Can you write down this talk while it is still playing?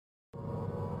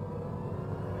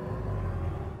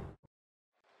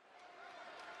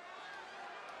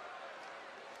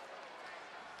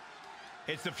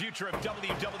It's the future of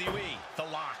WWE, The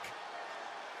Lock.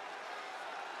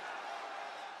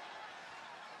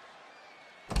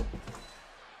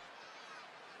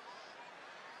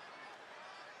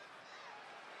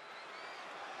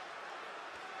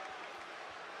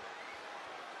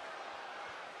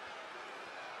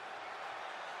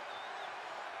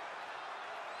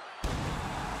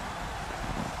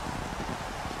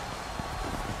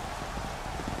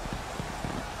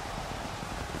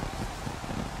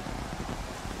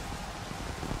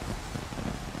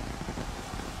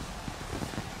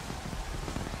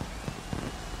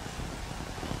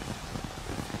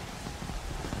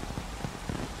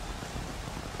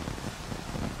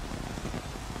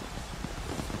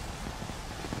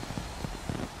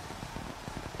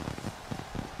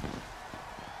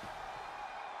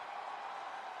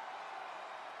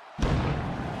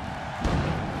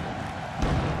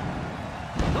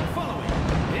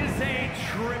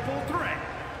 Triple threat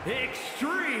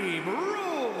Extreme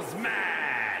Rules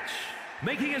match.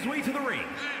 Making his way to the ring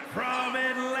from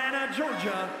Atlanta,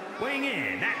 Georgia, weighing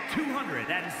in at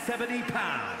 270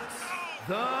 pounds,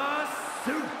 the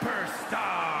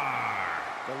Superstar.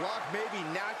 The Rock may be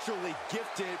naturally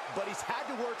gifted, but he's had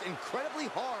to work incredibly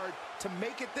hard to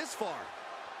make it this far.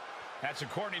 That's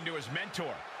according to his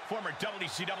mentor, former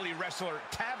WCW wrestler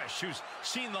Tavish, who's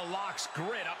seen the Lock's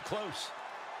grit up close.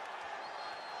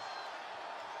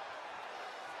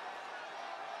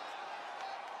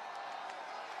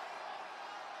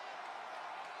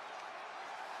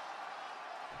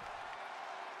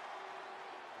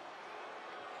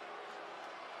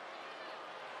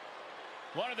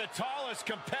 One of the tallest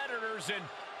competitors in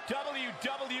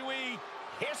WWE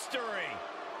history.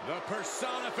 The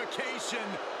personification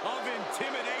of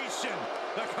intimidation.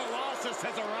 The Colossus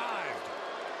has arrived.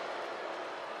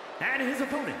 And his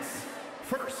opponents.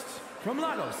 First, from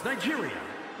Lagos, Nigeria,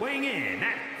 weighing in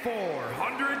at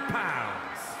 400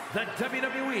 pounds, the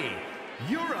WWE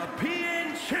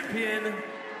European Champion,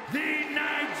 the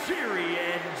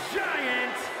Nigerian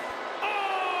Giant,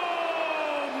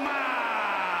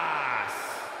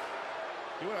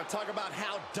 You want to talk about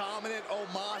how dominant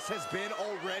Omos has been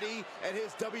already at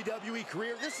his WWE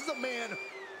career? This is a man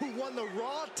who won the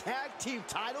Raw Tag Team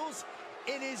titles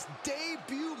in his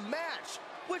debut match,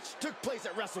 which took place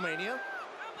at WrestleMania.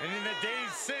 And in the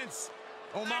days since,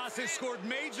 Omos has scored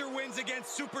major wins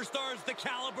against superstars the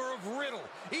caliber of Riddle,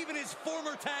 even his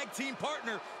former tag team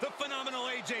partner, the phenomenal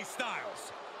AJ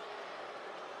Styles.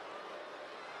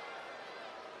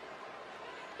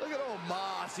 Look at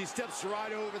Omos. He steps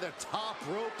right over the top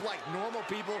rope like normal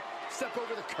people step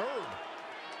over the curb.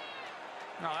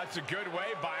 Oh, that's a good way,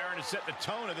 Byron, to set the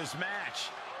tone of this match.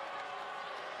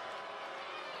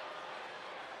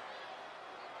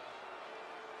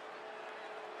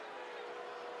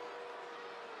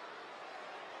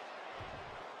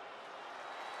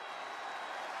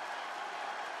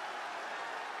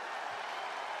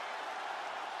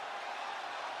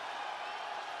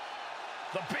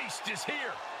 The Beast is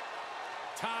here.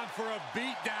 Time for a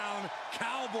beatdown,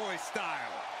 cowboy style.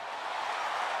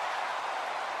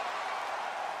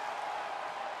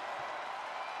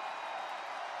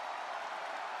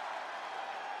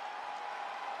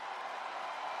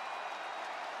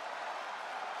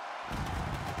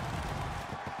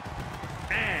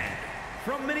 And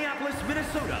from Minneapolis,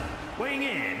 Minnesota, weighing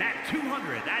in at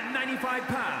 295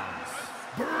 pounds,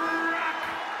 Brock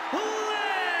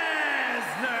Lesnar.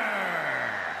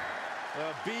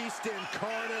 The Beast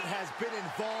incarnate has been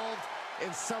involved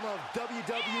in some of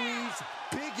WWE's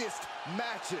biggest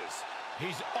matches.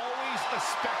 He's always a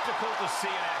spectacle to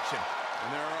see in action. And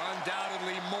there are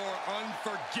undoubtedly more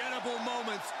unforgettable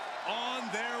moments on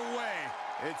their way.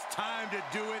 It's time to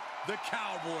do it the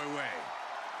cowboy way.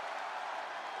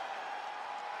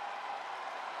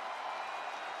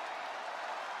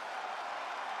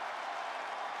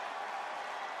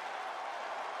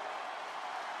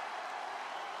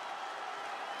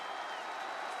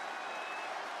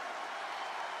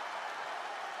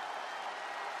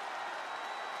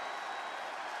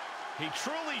 He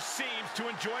truly seems to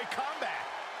enjoy combat.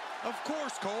 Of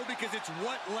course, Cole, because it's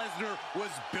what Lesnar was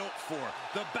built for.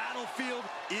 The battlefield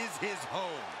is his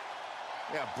home.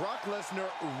 Yeah, Brock Lesnar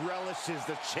relishes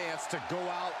the chance to go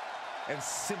out and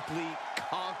simply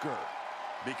conquer.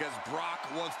 Because Brock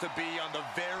wants to be on the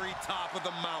very top of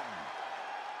the mountain.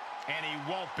 And he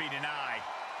won't be denied.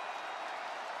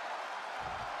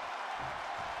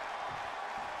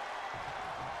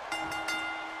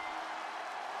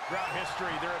 Throughout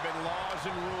history, there have been laws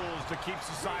and rules to keep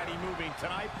society moving.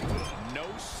 Tonight, no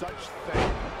such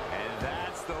thing. And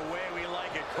that's the way we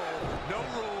like it, Cole. No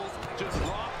rules, just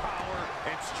raw power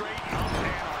and straight up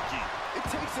anarchy. It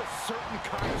takes a certain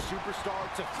superstar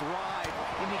to thrive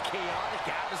in the chaotic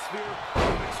atmosphere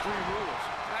of Extreme Rules.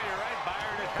 Now, you're right,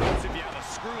 Byron. It helps if you have a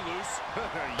screw loose.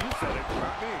 You said it,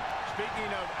 not me.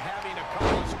 Speaking of having a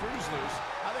couple of screws loose,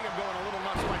 I think I'm going a little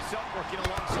nuts myself working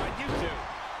alongside you two.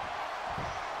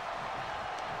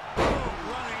 Boom,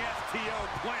 running FTO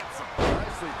plants him.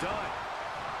 Nicely done.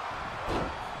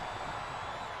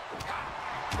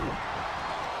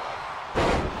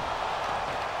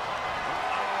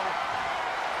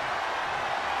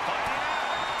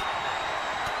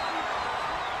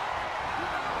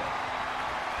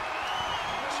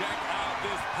 Check out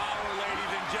this power,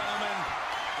 ladies and gentlemen.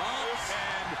 Up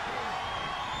and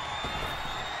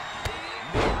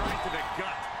knee right to the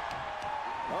gut.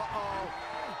 Uh-oh.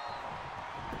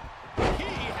 He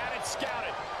had it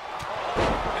scouted.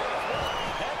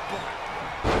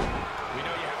 We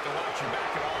know you have to watch your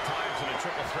back at all times in a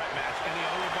triple threat match. Any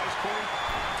other advice, Corey?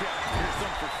 Yeah, here's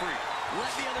some for free.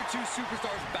 Let the other two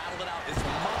superstars battle it out as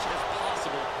much as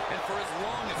possible and for as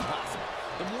long as possible.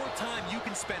 The more time you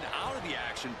can spend out of the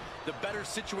action, the better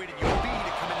situated you'll be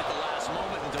to come in at the last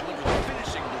moment and deliver the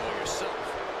finishing blow yourself.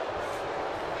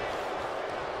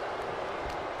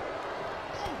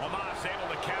 Omos able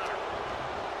to counter.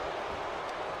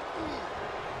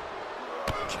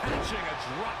 Catching a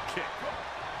drop kick.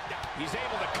 He's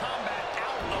able to combat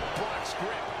out of Brock's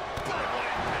grip. Good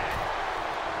impact.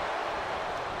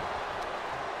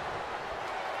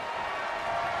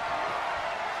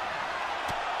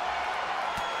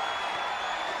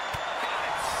 Had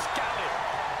it scouted.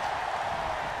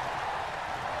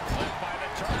 Led by the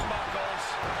turnbuckles.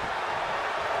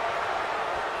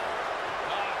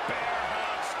 Bear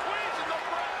hug, squeezing the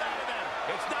breath out of them.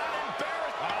 It's not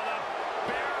embarrassing. Oh, the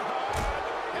bear hug.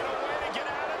 And a way to get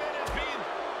out of it is being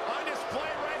on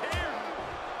display right here.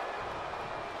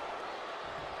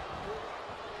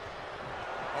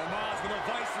 Omos with a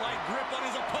vice-like grip on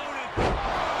his opponent.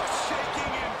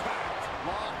 Shaking impact.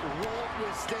 Lock won't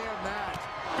withstand that.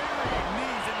 Burying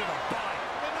knees into the body.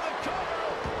 Into the cover.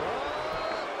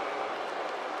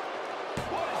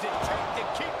 What does it take to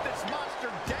keep this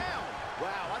monster down?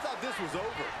 Wow, I thought this was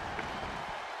over.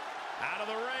 Out of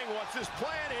the ring, what's his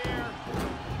plan here?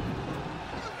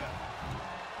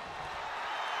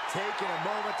 Taking a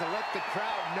moment to let the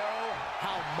crowd know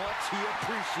how much he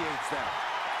appreciates them.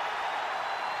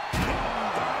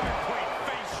 Point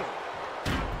facial.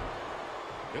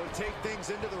 He'll take things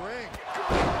into the ring.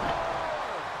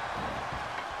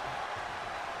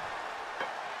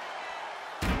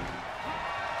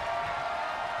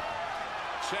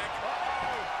 Check.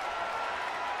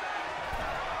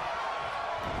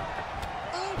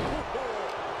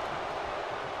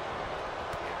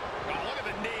 Oh, look at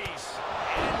the knees.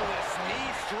 Endless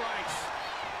knee strikes.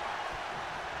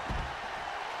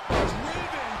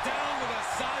 Driven down with a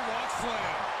sidewalk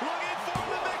slam. Looking for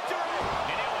the victory.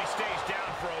 And he only stays down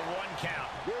for a 1 count.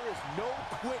 There is no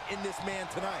quit in this man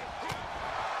tonight.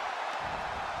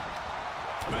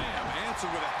 Bam, answer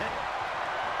with a hit.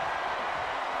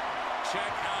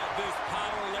 Check out this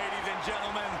power, ladies and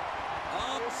gentlemen.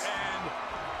 Up and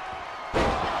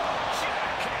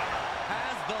Jackhammer.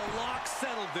 has the lock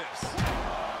settled this.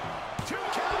 2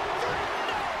 count.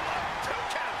 No, 2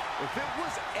 count. If it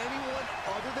was anyone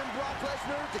other than Brock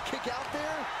Lesnar to kick out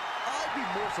there, I'd be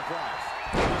more surprised.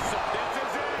 So this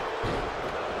is it.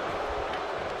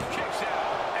 Kicks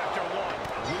out after 1.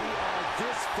 We are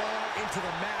this far into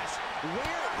the match.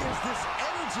 Where is this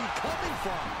energy coming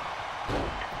from?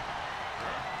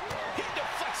 He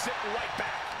deflects it right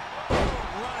back.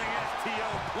 Running FTO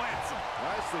plants him.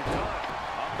 Nicely done.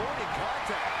 Avoiding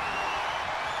contact.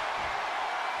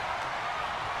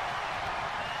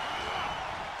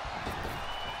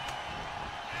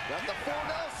 Got the 4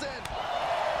 Nelson.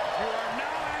 You are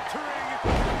now entering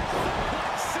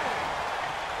Suplex City.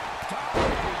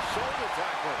 Top-rated shoulder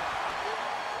tackle.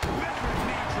 Veteran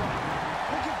knee drop.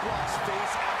 Look at Brock's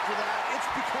face after that. It's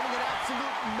becoming an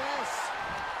absolute mess.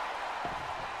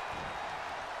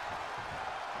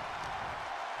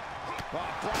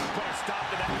 Brock put a stop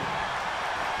to that.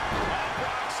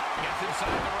 Brock gets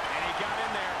inside the ring, and he got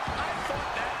in there. I thought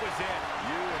that was it.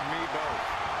 You and me both.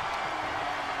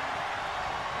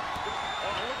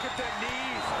 Oh, look at the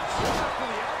knees. One after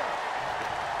the other.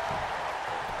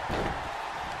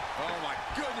 Oh, my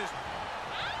goodness.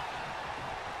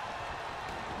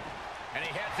 And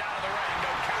he heads out of the ring.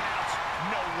 No countouts,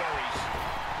 no worries.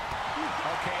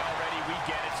 Okay, already, we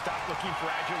get it. Stop looking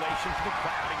for adulation from the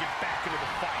crowd and get back into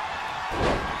the fight.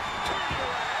 Turning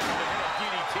around to hit a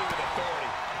DDT with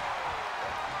authority.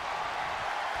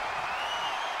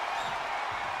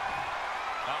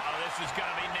 Uh-oh, this is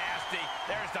going to be nasty.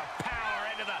 There's the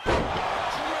power into the...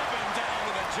 Driven down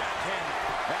with a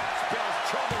jackhammer. That spells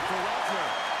trouble for Lesnar.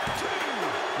 2.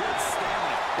 Good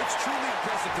stamina. It's truly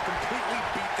impressive to completely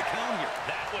beat the count here.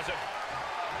 That was a...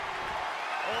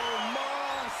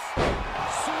 Omos!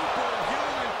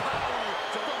 Superhuman power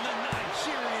from the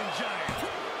Nigerian giant.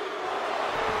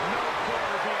 No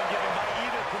quarter being given by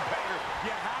either competitor.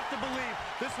 You have to believe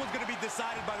this one's going to be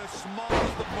decided by the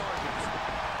smallest of margins.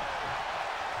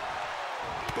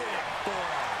 Big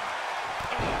forearm.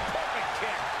 Oh, perfect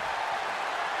kick.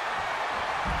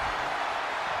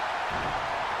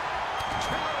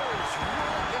 Counters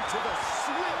right into the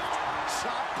swift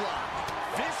chop block.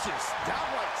 Vicious,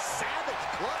 downright savage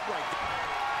club right there.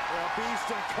 The Beast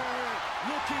incarnate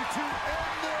looking to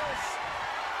end this.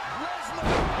 Lesnar,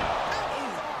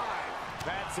 F5.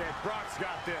 That's it. Brock's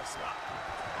got this.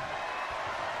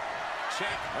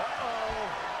 Check.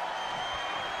 Uh-oh.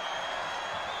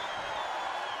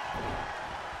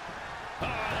 Oh,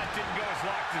 that didn't go as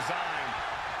Lock designed.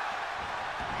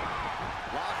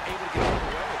 Lock able to get out of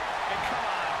the way. And come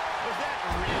on, was that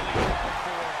really hard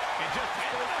for? And just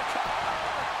into the cover.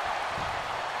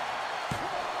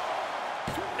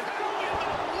 How in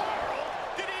the world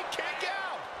did he kick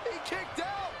out? He kicked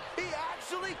out. He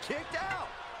actually kicked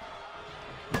out.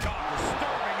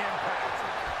 Disturbing impact.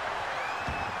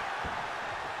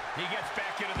 He gets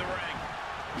back into the ring.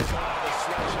 Oh, the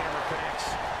sledgehammer connects.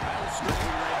 That'll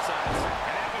strictly right sides.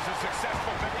 And that was a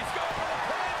successful finish. He's going for the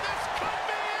pin. This could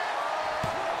be it.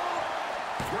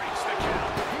 Breaks the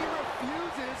count. He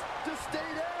refuses to stay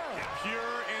down.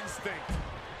 Pure instinct.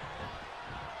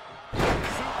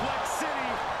 Suplex City,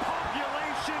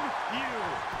 population U.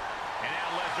 And now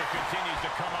Lesnar continues to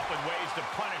come up with ways to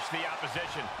punish the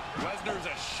opposition. Lesnar's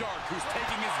a shark who's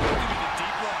taking his victim into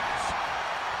deep waters.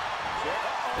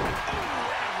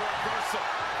 And reversal.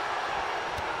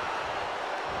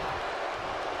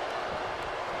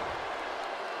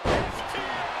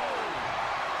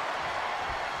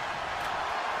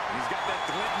 He's got that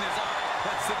glint in his eye,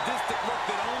 that sadistic look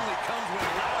that only comes when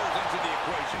Lowers enter the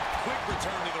equation. Quick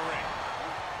return to the ring.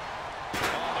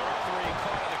 Oh, the referee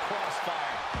caught in the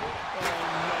crossfire. Oh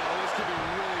no, this could be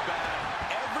really bad.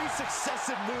 Every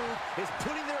successive move is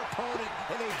putting their opponent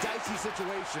in a dicey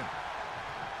situation.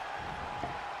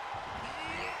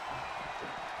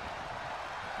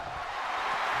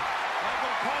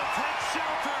 Michael Cole takes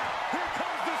shelter. Here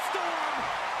comes the storm.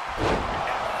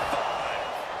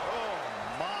 Oh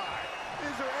my.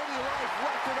 Is there any life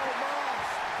left in Omos?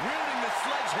 Wielding the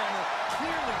sledgehammer,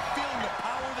 clearly feeling the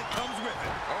power that comes with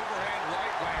it. Overhand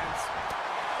right lands.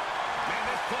 Man,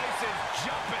 this place is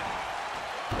jumping.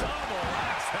 Double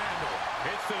axe handle.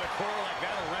 Hits to the core like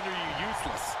that'll render you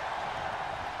useless.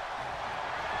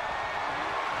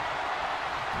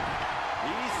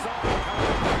 He saw it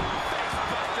coming. Face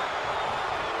buster.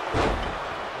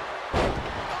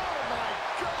 Oh my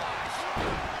gosh.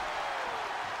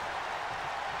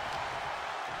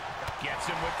 Gets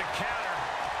him with the counter.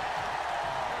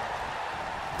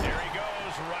 There he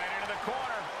goes, right into the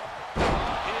corner.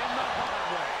 In the hard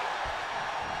way.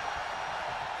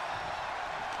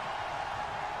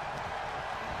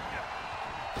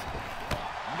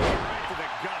 Knee right to the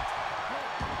gut.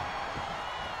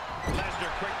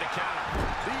 Lesnar quick to counter.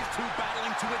 These two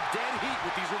battling to a dead heat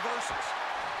with these reversals.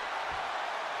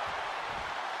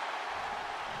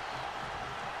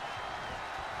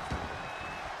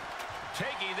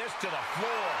 Taking this to the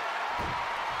floor.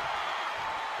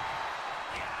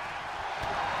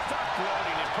 Stop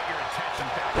gloating and put your attention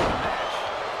back in the match.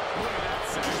 Look at that,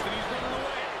 Saxton. He's running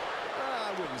away.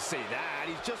 I wouldn't say that.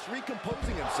 He's just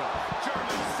recomposing himself.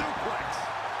 German suplex.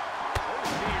 Oh,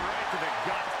 knee right to the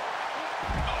gut.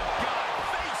 Oh, God,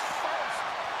 face first.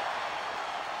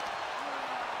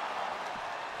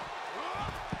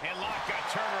 And Lock got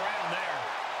turned around there.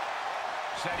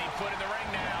 Setting foot in the ring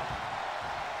now.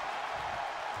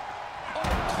 Oh,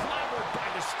 clobbered by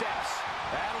the steps.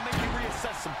 That'll make you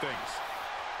reassess some things.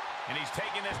 And he's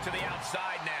taking this to the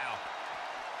outside now.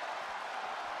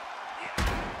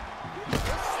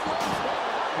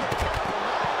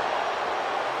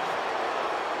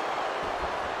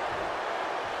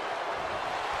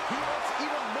 He wants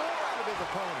even more out of his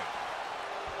opponent.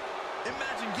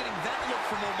 Imagine getting that look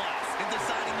from Omos and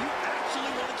deciding you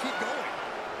actually want to keep going.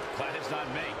 Glad it's not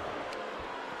me.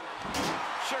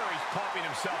 Sure, he's pumping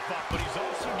himself up, but he's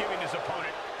also giving his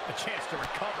opponent a chance to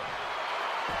recover.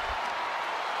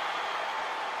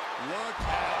 Look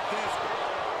at this.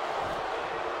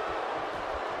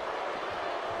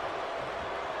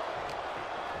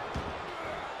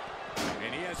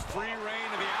 And he has free reign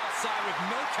to the outside with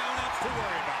no countouts to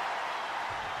worry about.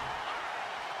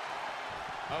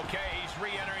 Okay, he's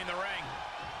re-entering the ring.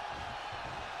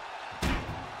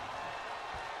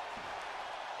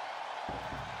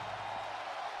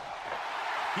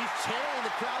 He's channeling the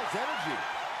crowd's energy.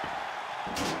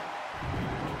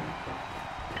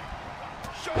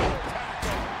 Shoulder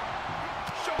tackle.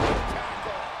 Shoulder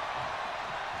tackle.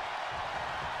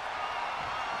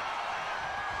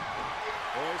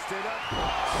 Hoisted up.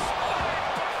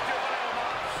 Spinebuster by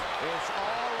Omos. It's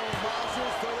all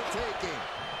Omos's for the taking.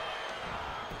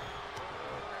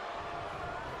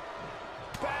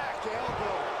 Back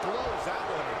elbow blows that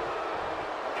one.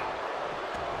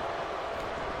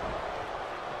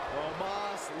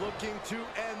 Omos looking to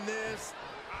end this.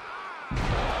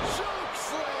 Choke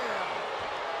slam.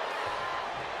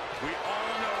 We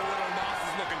all know what Omos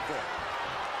is looking for.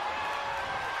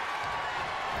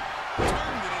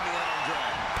 Turned it into an arm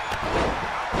drag.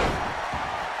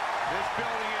 This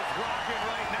building is rocking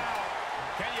right now.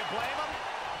 Can you blame him?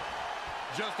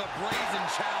 Just a brazen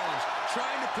challenge,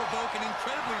 trying to provoke an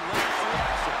incredibly rash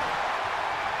reaction.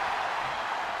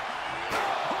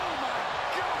 Oh my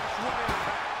gosh, what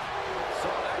impact!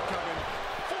 Saw that coming.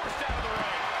 Forced out of the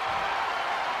ring.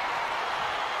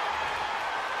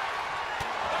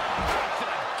 To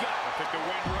the gut. I took the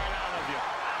wind right out of you.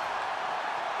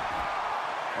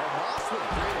 Omos with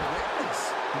great awareness.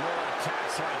 More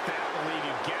attacks like that will leave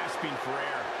you gasping for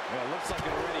air. Well, it looks like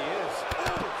it already is.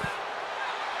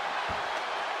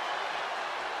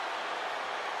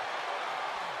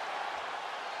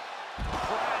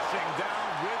 Crashing down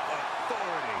with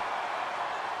authority.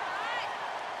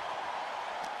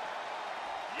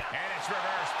 And it's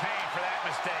reverse pain for that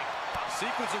mistake.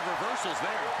 Sequence of reversals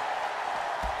there.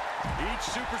 Each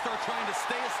superstar trying to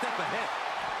stay a step ahead.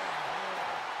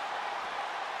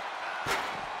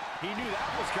 He knew that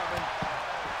was coming.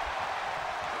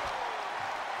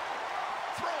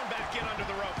 Thrown back in under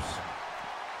the ropes.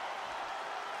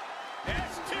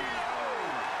 STO!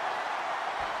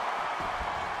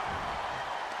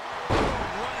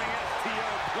 Running STO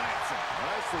plants him.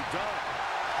 Nicely done.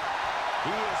 He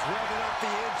is revving up the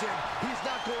engine. He's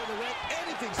not going to let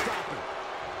anything stop him.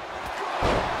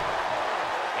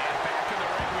 And back in the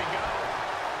ring we go.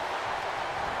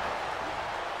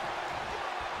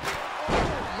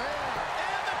 Oh, man.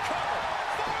 And the cover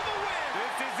for the win.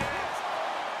 This is it.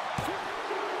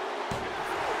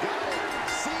 Gotta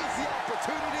seize the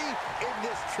opportunity in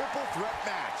this triple threat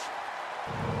match.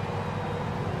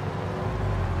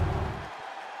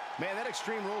 Man, that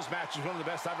Extreme Rules match is one of the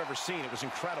best I've ever seen. It was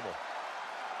incredible.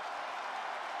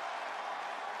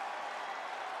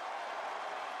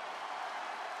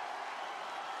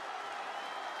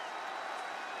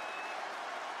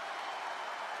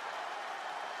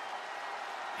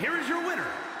 Here is your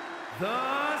winner,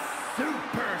 the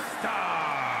Superstar.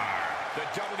 The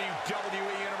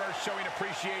WWE Universe showing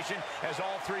appreciation as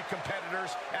all three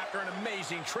competitors after an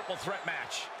amazing triple threat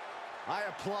match. I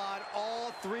applaud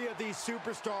all three of these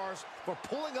superstars for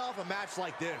pulling off a match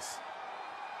like this.